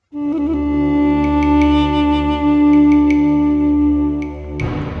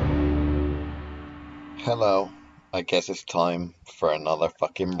I guess it's time for another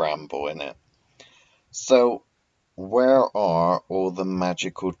fucking ramble, innit? So, where are all the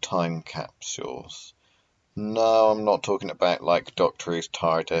magical time capsules? No, I'm not talking about like Doctor Who's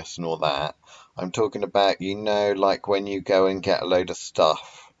TARDIS and all that. I'm talking about, like when you go and get a load of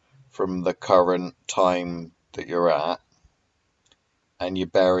stuff from the current time that you're at and you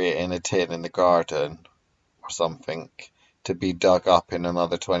bury it in a tin in the garden or something to be dug up in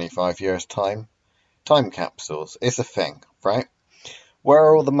another 25 years' time. Time capsules is a thing, right? Where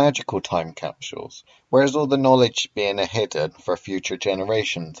are all the magical time capsules? Where's all the knowledge being hidden for future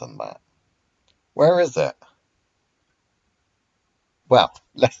generations and that? Where is it? Well,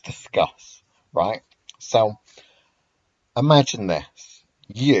 let's discuss, right? So, imagine this.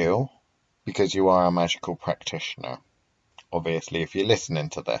 You, because you are a magical practitioner, obviously, if you're listening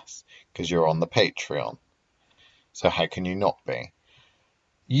to this, because you're on the Patreon. So, how can you not be?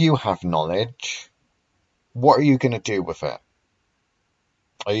 You have knowledge. What are you going to do with it?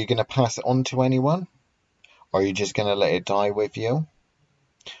 Are you going to pass it on to anyone? Are you just going to let it die with you?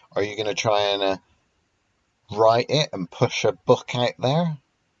 Are you going to try and write it and push a book out there?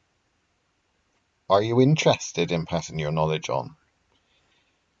 Are you interested in passing your knowledge on?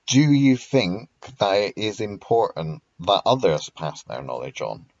 Do you think that it is important that others pass their knowledge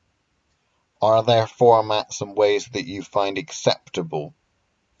on? Are there formats and ways that you find acceptable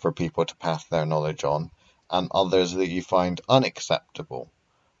for people to pass their knowledge on, and others that you find unacceptable?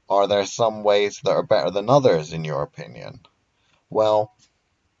 Are there some ways that are better than others, in your opinion? Well,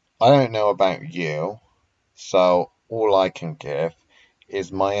 I don't know about you, so all I can give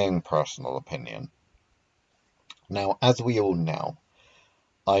is my own personal opinion. Now, as we all know,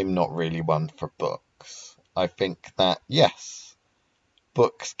 I'm not really one for books. I think that, yes,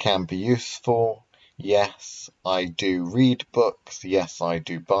 books can be useful. Yes, I do read books. Yes, I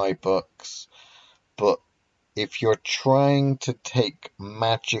do buy books. But if you're trying to take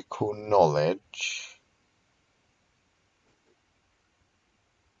magical knowledge,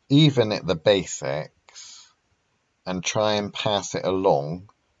 even at the basics, and try and pass it along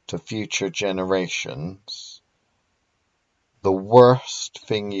to future generations, the worst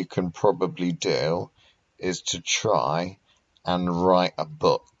thing you can probably do is to try and write a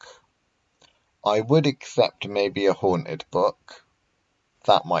book. I would accept maybe a haunted book.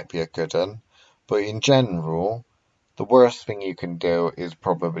 That might be a good one. But in general, the worst thing you can do is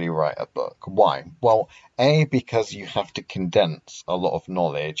probably write a book. Why? Well, A, because you have to condense a lot of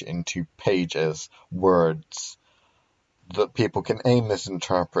knowledge into pages, words, that people can A,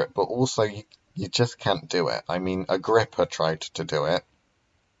 misinterpret, but also you just can't do it. I mean, Agrippa tried to do it.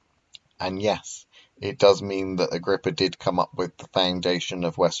 And yes, it does mean that Agrippa did come up with the foundation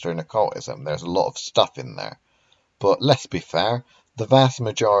of Western occultism. There's a lot of stuff in there. But let's be fair, the vast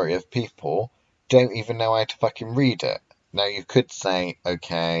majority of people don't even know how to fucking read it. Now you could say,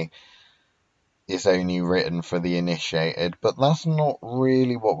 okay, it's only written for the initiated, but that's not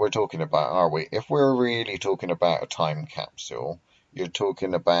really what we're talking about, are we? If we're really talking about a time capsule, you're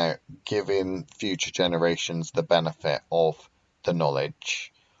talking about giving future generations the benefit of the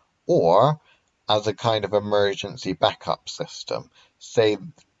knowledge, or as a kind of emergency backup system. Say,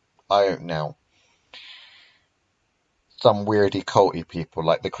 I don't know, some weirdy culty people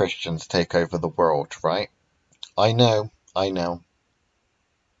like the Christians take over the world, right? I know.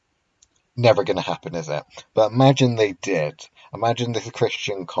 Never gonna happen, is it? But imagine they did. Imagine this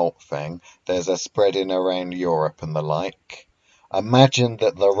Christian cult thing. There's a spreading around Europe and the like. Imagine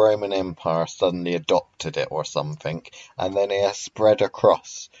that the Roman Empire suddenly adopted it or something, and then it has spread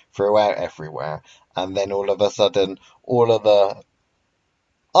across throughout everywhere, and then all of a sudden, all of the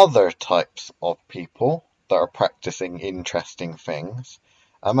other types of people that are practicing interesting things.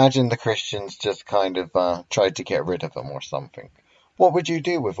 Imagine the Christians just kind of tried to get rid of them or something. What would you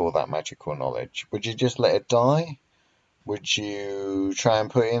do with all that magical knowledge? Would you just let it die? Would you try and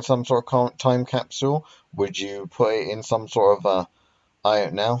put it in some sort of time capsule? Would you put it in some sort of I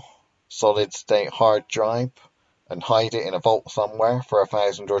don't know, solid state hard drive and hide it in a vault somewhere for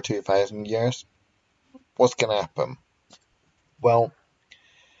 1,000 or 2,000 years? What's going to happen? Well,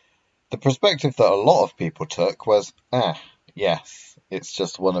 the perspective that a lot of people took was, yes, it's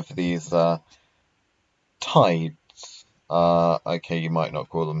just one of these tides. Okay, you might not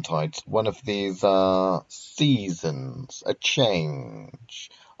call them tides. One of these seasons, a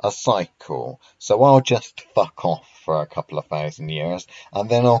change, a cycle. So I'll just fuck off for a couple of 1,000 years, and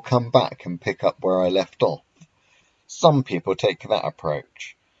then I'll come back and pick up where I left off. Some people take that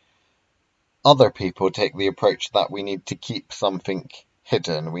approach. Other people take the approach that we need to keep something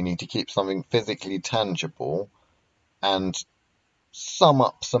hidden. We need to keep something physically tangible and sum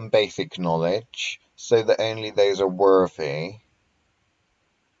up some basic knowledge so that only those are worthy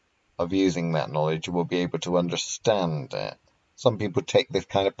of using that knowledge will be able to understand it. Some people take this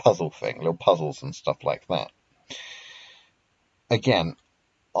kind of puzzle thing, little puzzles and stuff like that. Again,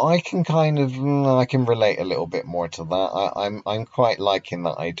 I can relate a little bit more to that. I'm quite liking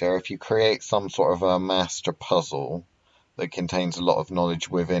that idea. If you create some sort of a master puzzle that contains a lot of knowledge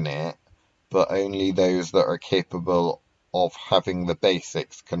within it, but only those that are capable of having the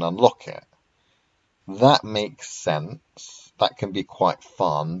basics can unlock it. That makes sense. That can be quite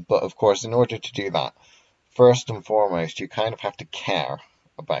fun, but of course, in order to do that, first and foremost, you kind of have to care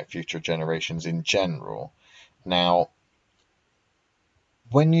about future generations in general. Now,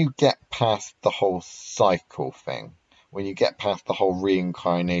 when you get past the whole cycle thing, when you get past the whole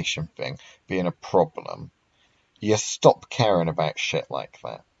reincarnation thing being a problem, you stop caring about shit like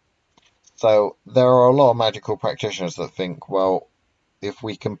that. So there are a lot of magical practitioners that think, well, if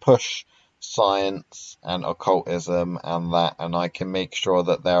we can push science and occultism and that, and I can make sure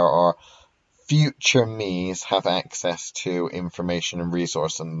that there are future me's have access to information and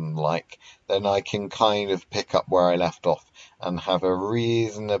resource and like, then I can kind of pick up where I left off and have a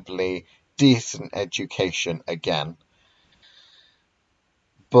reasonably decent education again.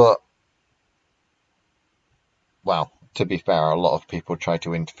 But, well, to be fair, a lot of people try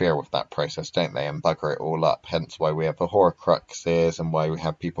to interfere with that process, don't they, and bugger it all up. Hence why we have the Horcruxes and why we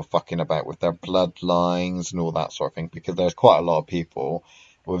have people fucking about with their bloodlines and all that sort of thing, because there's quite a lot of people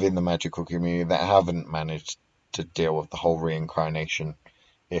within the magical community that haven't managed to deal with the whole reincarnation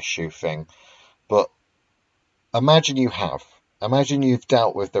issue thing. But imagine you have. Imagine you've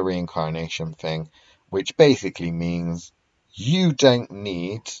dealt with the reincarnation thing, which basically means you don't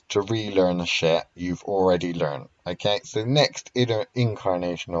need to relearn the shit you've already learned. Okay, so the next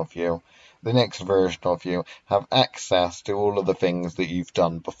incarnation of you, the next version of you, have access to all of the things that you've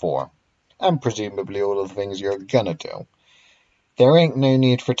done before, and presumably all of the things you're gonna do. There ain't no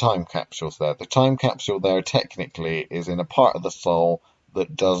need for time capsules there. The time capsule there technically is in a part of the soul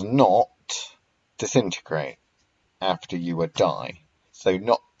that does not disintegrate after you would die. So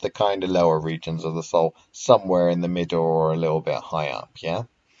not the kind of lower regions of the soul, somewhere in the middle or a little bit high up, yeah?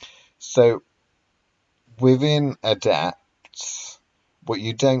 So within adepts, what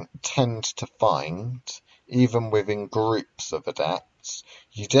you don't tend to find, even within groups of adepts,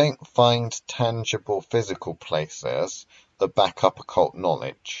 you don't find tangible physical places that back up occult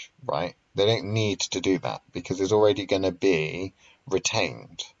knowledge, right? They don't need to do that because it's already going to be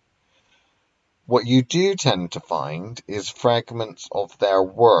retained. What you do tend to find is fragments of their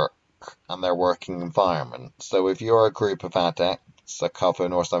work and their working environment. So if you're a group of adepts, a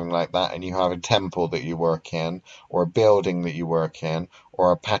coven or something like that, and you have a temple that you work in, or a building that you work in,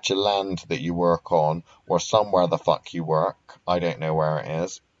 or a patch of land that you work on, or somewhere the fuck you work, I don't know where it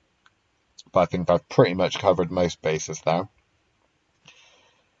is, but I think I've pretty much covered most bases there.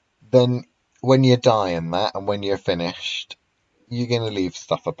 Then when you die in that, and when you're finished, you're going to leave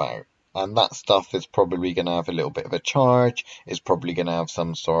stuff about. And that stuff is probably going to have a little bit of a charge. It's probably going to have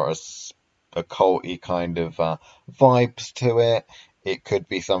some sort of occult-y kind of vibes to it. It could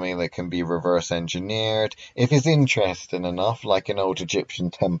be something that can be reverse engineered. If it's interesting enough, like an old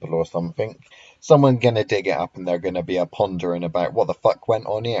Egyptian temple or something, someone's going to dig it up and they're going to be pondering about what the fuck went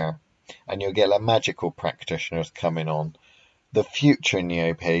on here. And you'll get like magical practitioners coming on. The future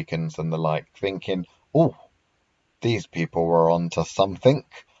neo-pagans and the like, thinking, oh, these people were onto something.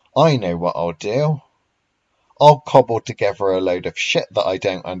 I know what I'll do. I'll cobble together a load of shit that I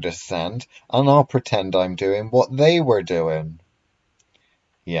don't understand, and I'll pretend I'm doing what they were doing.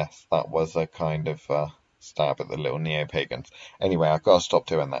 Yes, that was a kind of stab at the little neo-pagans. Anyway, I've got to stop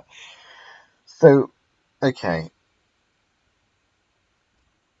doing that. So, okay.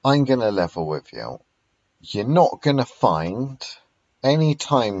 I'm going to level with you. You're not going to find any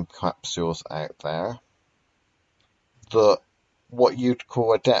time capsules out there that what you'd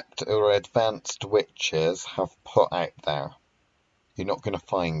call adept or advanced witches have put out there. You're not going to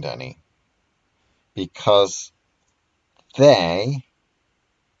find any. Because they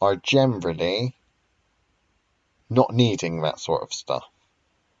are generally not needing that sort of stuff.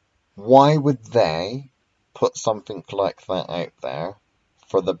 Why would they put something like that out there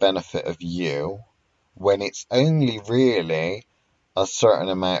for the benefit of you when it's only really a certain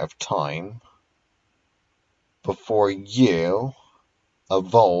amount of time before you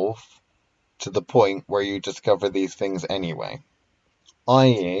evolve to the point where you discover these things anyway?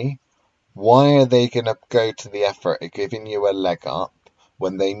 I.e., why are they going to go to the effort of giving you a leg up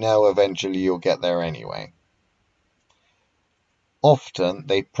when they know eventually you'll get there anyway? Often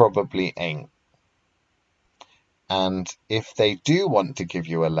they probably ain't. And if they do want to give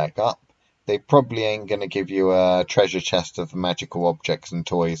you a leg up, they probably ain't going to give you a treasure chest of magical objects and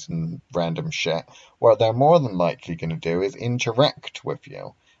toys and random shit. What they're more than likely going to do is interact with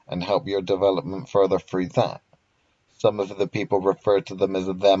you and help your development further through that. Some of the people refer to them as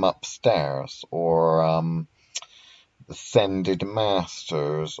them upstairs, or ascended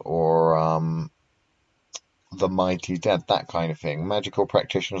masters, or the mighty dead, that kind of thing. Magical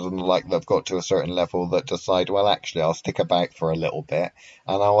practitioners and the like that have got to a certain level that decide, well, actually, I'll stick about for a little bit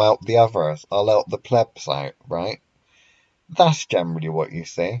and I'll help the others. I'll help the plebs out, right? That's generally what you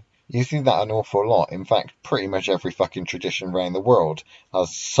see. You see that an awful lot. In fact, pretty much every fucking tradition around the world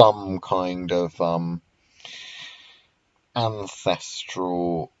has some kind of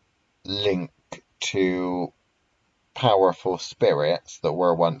ancestral link to powerful spirits that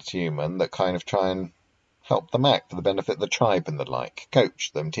were once human that kind of try and help them out for the benefit of the tribe and the like.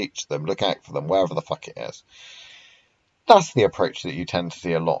 Coach them, teach them, look out for them, wherever the fuck it is. That's the approach that you tend to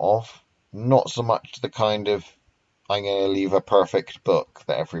see a lot of. Not so much the kind of, I'm going to leave a perfect book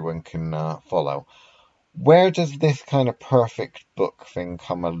that everyone can follow. Where does this kind of perfect book thing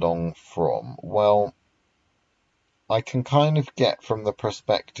come along from? Well, I can kind of get from the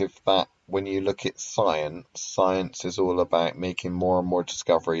perspective that when you look at science, science is all about making more and more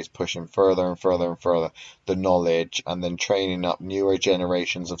discoveries, pushing further and further and further the knowledge, and then training up newer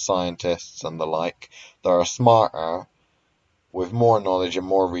generations of scientists and the like that are smarter, with more knowledge and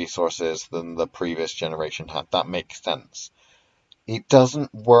more resources than the previous generation had. That makes sense. It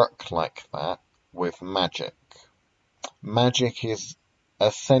doesn't work like that with magic. Magic is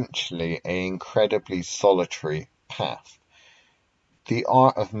essentially an incredibly solitary path. The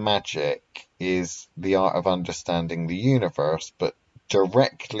art of magic is the art of understanding the universe, but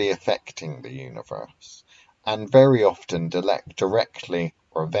directly affecting the universe. And very often directly,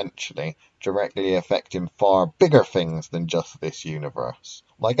 or eventually, directly affecting far bigger things than just this universe.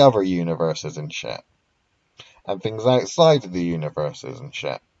 Like other universes and shit. And things outside of the universes and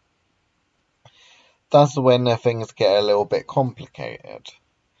shit. That's when things get a little bit complicated.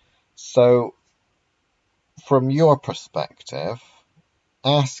 So, from your perspective,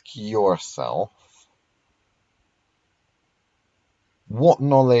 ask yourself, what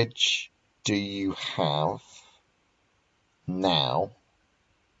knowledge do you have now,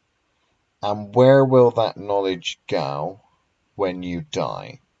 and where will that knowledge go when you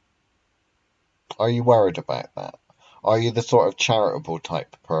die? Are you worried about that? Are you the sort of charitable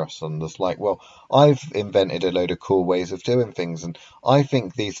type person that's like, well, I've invented a load of cool ways of doing things, and I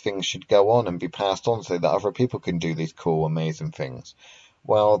think these things should go on and be passed on so that other people can do these cool, amazing things?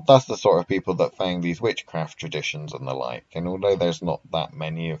 Well, that's the sort of people that found these witchcraft traditions and the like, and although there's not that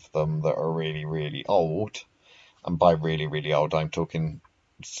many of them that are really, really old, and by really, really old, I'm talking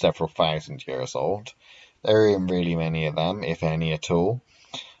several thousand years old, there aren't really many of them, if any at all.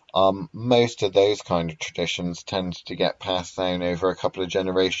 Most of those kind of traditions tend to get passed down over a couple of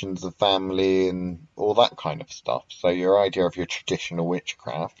generations of family and all that kind of stuff. So your idea of your traditional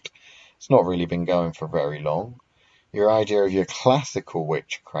witchcraft, it's not really been going for very long. Your idea of your classical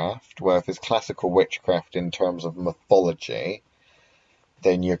witchcraft, well, if it's classical witchcraft in terms of mythology,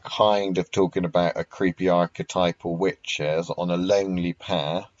 then you're kind of talking about a creepy archetypal witches on a lonely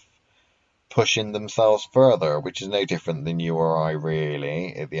path pushing themselves further, which is no different than you or I,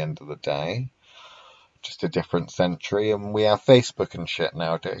 really, at the end of the day. Just a different century, and we have Facebook and shit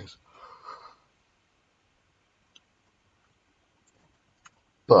nowadays.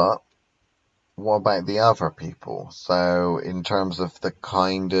 But what about the other people? So, in terms of the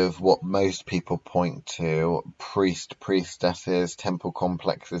kind of what most people point to, priestesses, temple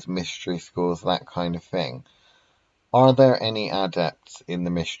complexes, mystery schools, that kind of thing. Are there any adepts in the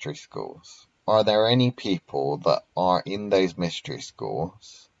mystery schools? Are there any people that are in those mystery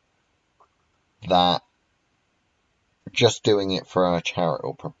schools that are just doing it for a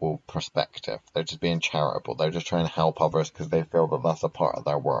charitable perspective? They're just being charitable. They're just trying to help others because they feel that that's a part of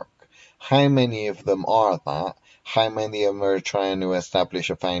their work. How many of them are that? How many of them are trying to establish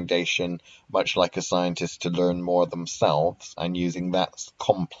a foundation, much like a scientist, to learn more themselves and using that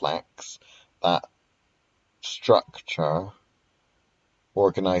complex, that structure,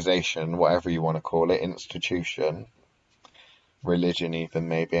 organization, whatever you want to call it, institution, religion even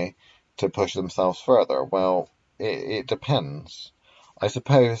maybe, to push themselves further? Well, it depends. I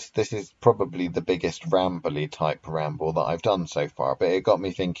suppose this is probably the biggest rambly type ramble that I've done so far, but it got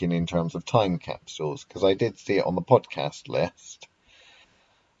me thinking in terms of time capsules, because I did see it on the podcast list.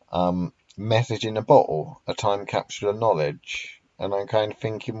 Message in a bottle, a time capsule of knowledge. And I'm kind of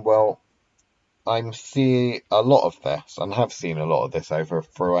thinking, well, I'm seeing a lot of this, and have seen a lot of this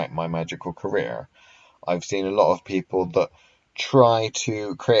throughout my magical career. I've seen a lot of people that try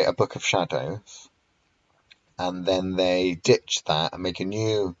to create a book of shadows, and then they ditch that and make a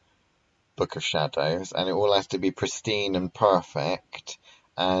new book of shadows, and it all has to be pristine and perfect.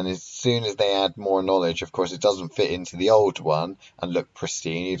 And as soon as they add more knowledge, of course, it doesn't fit into the old one and look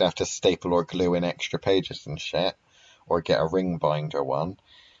pristine. You'd have to staple or glue in extra pages and shit, or get a ring binder one.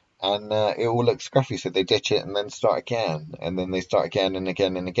 And it all looks scruffy, so they ditch it and then start again. And then they start again and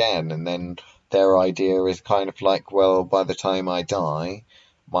again and again. And then their idea is kind of like, well, by the time I die,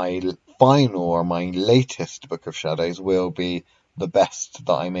 my final or my latest Book of Shadows will be the best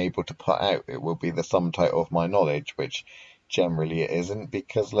that I'm able to put out. It will be the sum total of my knowledge, which generally it isn't,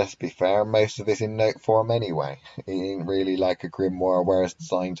 because let's be fair, most of it's in note form anyway. It ain't really like a grimoire where it's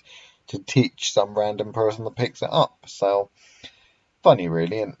designed to teach some random person that picks it up. So, funny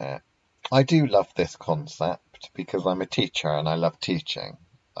really, isn't it? I do love this concept because I'm a teacher and I love teaching.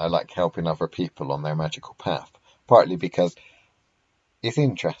 I like helping other people on their magical path, partly because it's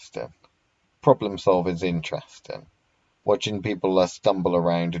interesting. Problem solving is interesting. Watching people stumble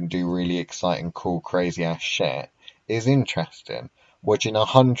around and do really exciting, cool, crazy ass shit is interesting. Watching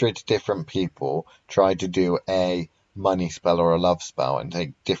 100 different people try to do a money spell or a love spell and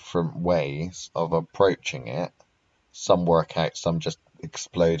take different ways of approaching it. Some work out, some just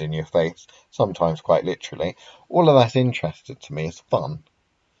explode in your face, sometimes quite literally. All of that's interesting to me. It's fun.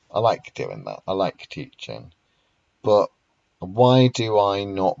 I like doing that. I like teaching. But why do I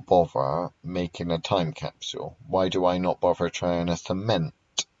not bother making a time capsule? Why do I not bother trying to cement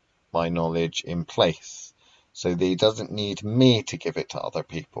my knowledge in place so that it doesn't need me to give it to other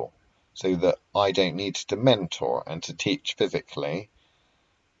people? So that I don't need to mentor and to teach physically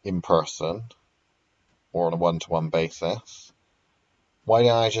in person or on a one-to-one basis. Why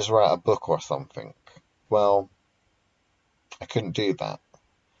don't I just write a book or something? Well, I couldn't do that.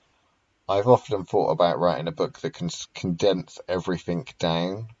 I've often thought about writing a book that can condense everything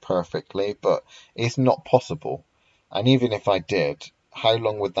down perfectly, but it's not possible. And even if I did, how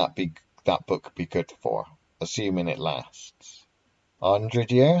long would that book be good for? Assuming it lasts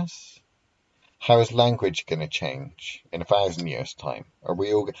 100 years? How is language going to change in 1,000 years' time?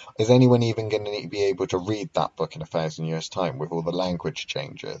 Is anyone even going to be able to read that book in 1,000 years' time with all the language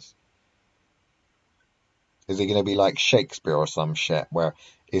changes? Is it going to be like Shakespeare or some shit, where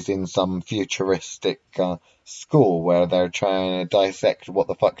is in some futuristic school where they're trying to dissect what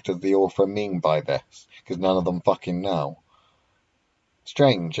the fuck does the author mean by this? Because none of them fucking know.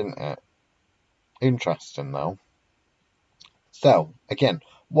 Strange, isn't it? Interesting, though. So, again,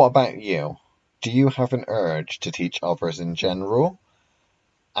 what about you? Do you have an urge to teach others in general?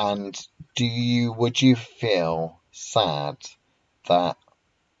 And would you feel sad that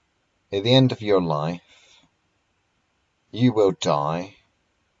at the end of your life, you will die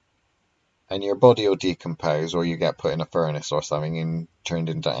and your body will decompose, or you get put in a furnace or something and turned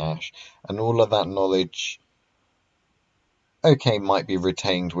into ash, and all of that knowledge, okay, might be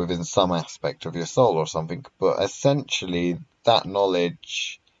retained within some aspect of your soul or something, but essentially that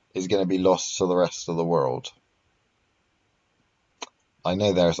knowledge is going to be lost to the rest of the world. I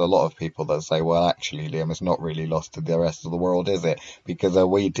know there's a lot of people that say, well, actually, Liam, it's not really lost to the rest of the world, is it? Because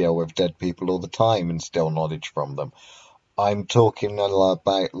we deal with dead people all the time and steal knowledge from them. I'm talking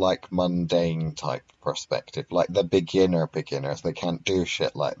about like mundane type perspective, like the beginners. They can't do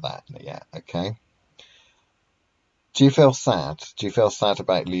shit like that yet, okay? Do you feel sad? Do you feel sad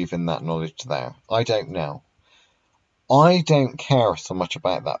about leaving that knowledge there? I don't know. I don't care so much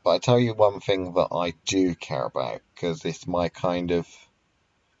about that, but I tell you one thing that I do care about, because it's my kind of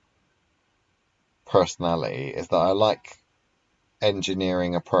personality, is that I like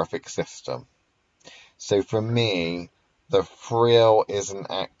engineering a perfect system. So for me, the thrill isn't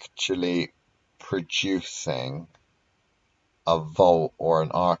actually producing a vault or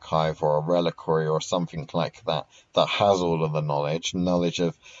an archive or a reliquary or something like that that has all of the knowledge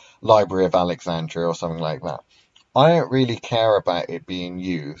of Library of Alexandria or something like that. I don't really care about it being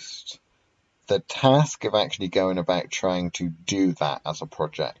used. The task of actually going about trying to do that as a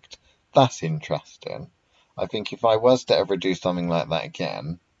project, that's interesting. I think if I was to ever do something like that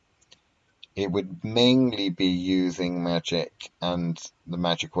again, it would mainly be using magic and the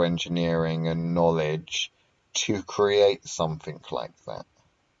magical engineering and knowledge to create something like that.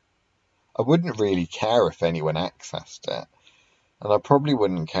 I wouldn't really care if anyone accessed it, and I probably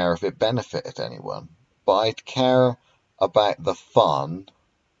wouldn't care if it benefited anyone, but I'd care about the fun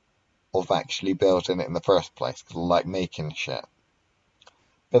of actually building it in the first place, because I like making shit.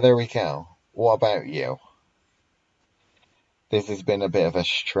 But there we go. What about you? This has been a bit of a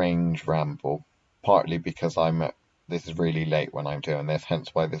strange ramble, partly because I'm at this is really late when I'm doing this, hence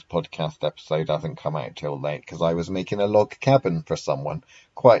why this podcast episode hasn't come out till late, because I was making a log cabin for someone,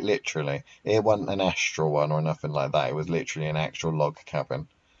 quite literally. It wasn't an astral one or nothing like that, it was literally an actual log cabin.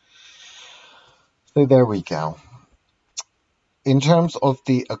 So there we go. In terms of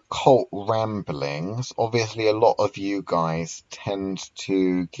the occult ramblings, obviously a lot of you guys tend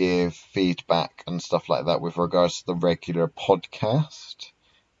to give feedback and stuff like that with regards to the regular podcast.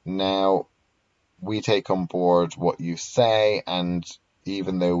 Now, we take on board what you say, and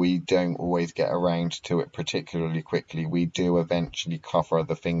even though we don't always get around to it particularly quickly, we do eventually cover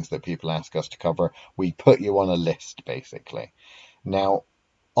the things that people ask us to cover. We put you on a list, basically. Now,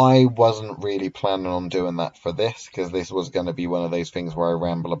 I wasn't really planning on doing that for this, because this was going to be one of those things where I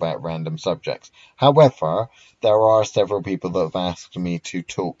ramble about random subjects. However, there are several people that have asked me to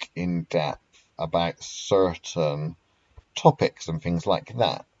talk in depth about certain topics and things like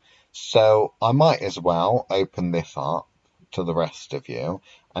that. So I might as well open this up to the rest of you.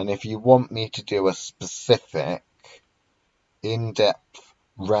 And if you want me to do a specific, in-depth,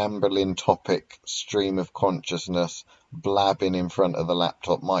 rambling topic, stream of consciousness, blabbing in front of the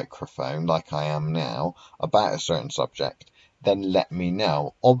laptop microphone like I am now about a certain subject, then let me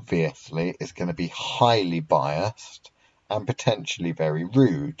know. Obviously, it's going to be highly biased and potentially very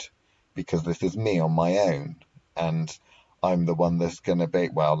rude, because this is me on my own, and I'm the one that's going to be,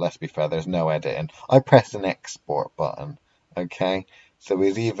 well, let's be fair, there's no editing. I press an export button, okay? So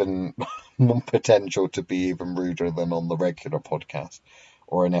there's even more potential to be even ruder than on the regular podcast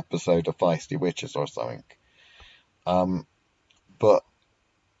or an episode of Feisty Witches or something. But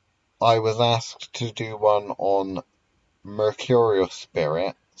I was asked to do one on mercurial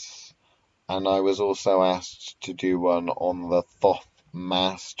spirits, and I was also asked to do one on the Thoth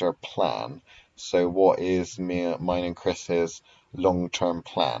master plan. So what is mine and Chris's long-term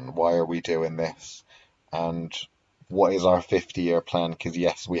plan? Why are we doing this? And what is our 50-year plan? Because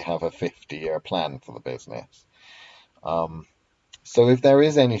yes, we have a 50-year plan for the business. So if there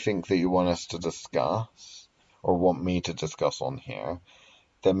is anything that you want us to discuss, or want me to discuss on here,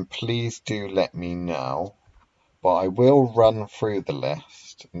 then please do let me know. But I will run through the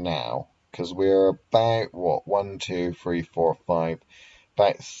list now, because we're about,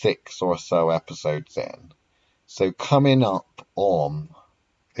 about 6 or so episodes in. So coming up on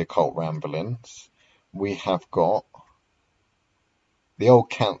the Occult Ramblings, we have got the Old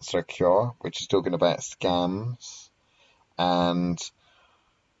Cancer Cure, which is talking about scams and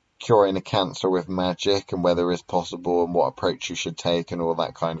curing a cancer with magic and whether it's possible and what approach you should take and all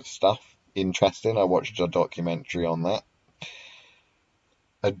that kind of stuff. Interesting. I watched a documentary on that.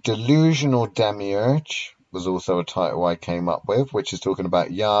 A Delusional Demiurge was also a title I came up with, which is talking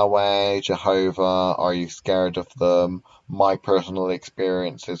about Yahweh, Jehovah, are you scared of them, my personal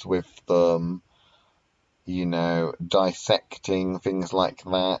experiences with them, dissecting things like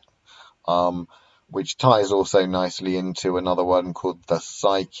that. Which ties also nicely into another one called The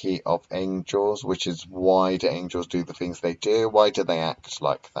Psyche of Angels, which is why do angels do the things they do? Why do they act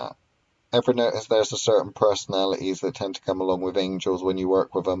like that? Ever notice there's a certain personalities that tend to come along with angels when you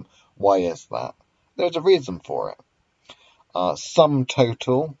work with them? Why is that? There's a reason for it. Sum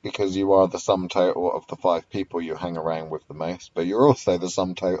total, because you are the sum total of the 5 people you hang around with the most, but you're also the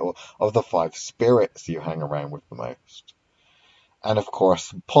sum total of the 5 spirits you hang around with the most. And of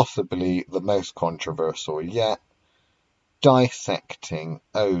course, possibly the most controversial yet, dissecting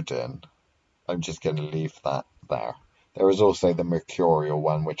Odin. I'm just going to leave that there. There is also the mercurial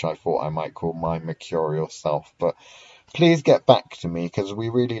one, which I thought I might call my mercurial self. But please get back to me, because we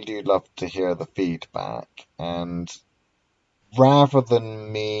really do love to hear the feedback. And rather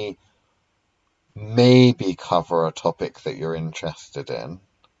than me maybe cover a topic that you're interested in,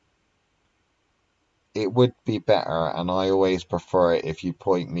 it would be better, and I always prefer it if you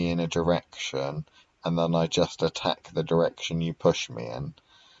point me in a direction and then I just attack the direction you push me in,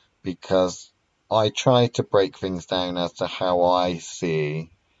 because I try to break things down as to how I see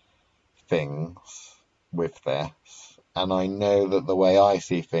things with this, and I know that the way I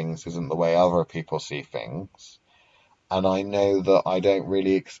see things isn't the way other people see things, and I know that I don't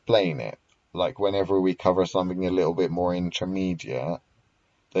really explain it. Like whenever we cover something a little bit more intermediate,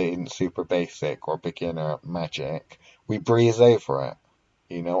 that isn't super basic or beginner magic, we breeze over it.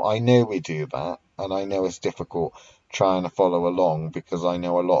 I know we do that, and I know it's difficult trying to follow along, because I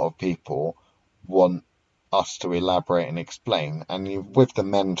know a lot of people want us to elaborate and explain, and with the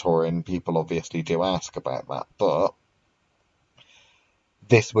mentoring, people obviously do ask about that, but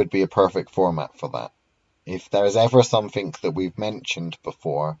this would be a perfect format for that. If there's ever something that we've mentioned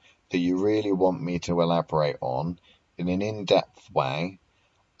before that you really want me to elaborate on in an in-depth way,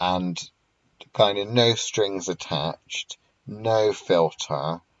 and kind of no strings attached, no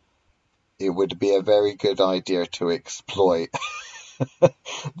filter, it would be a very good idea to exploit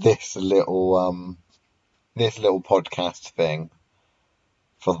this little podcast thing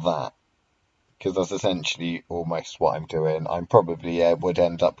for that. Because that's essentially almost what I'm doing. I'm probably would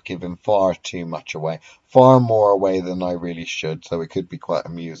end up giving far too much away, far more away than I really should, so it could be quite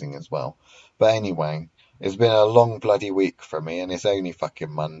amusing as well. But anyway, it's been a long bloody week for me, and it's only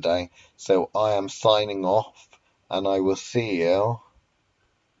fucking Monday, so I am signing off, and I will see you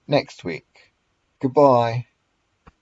next week. Goodbye.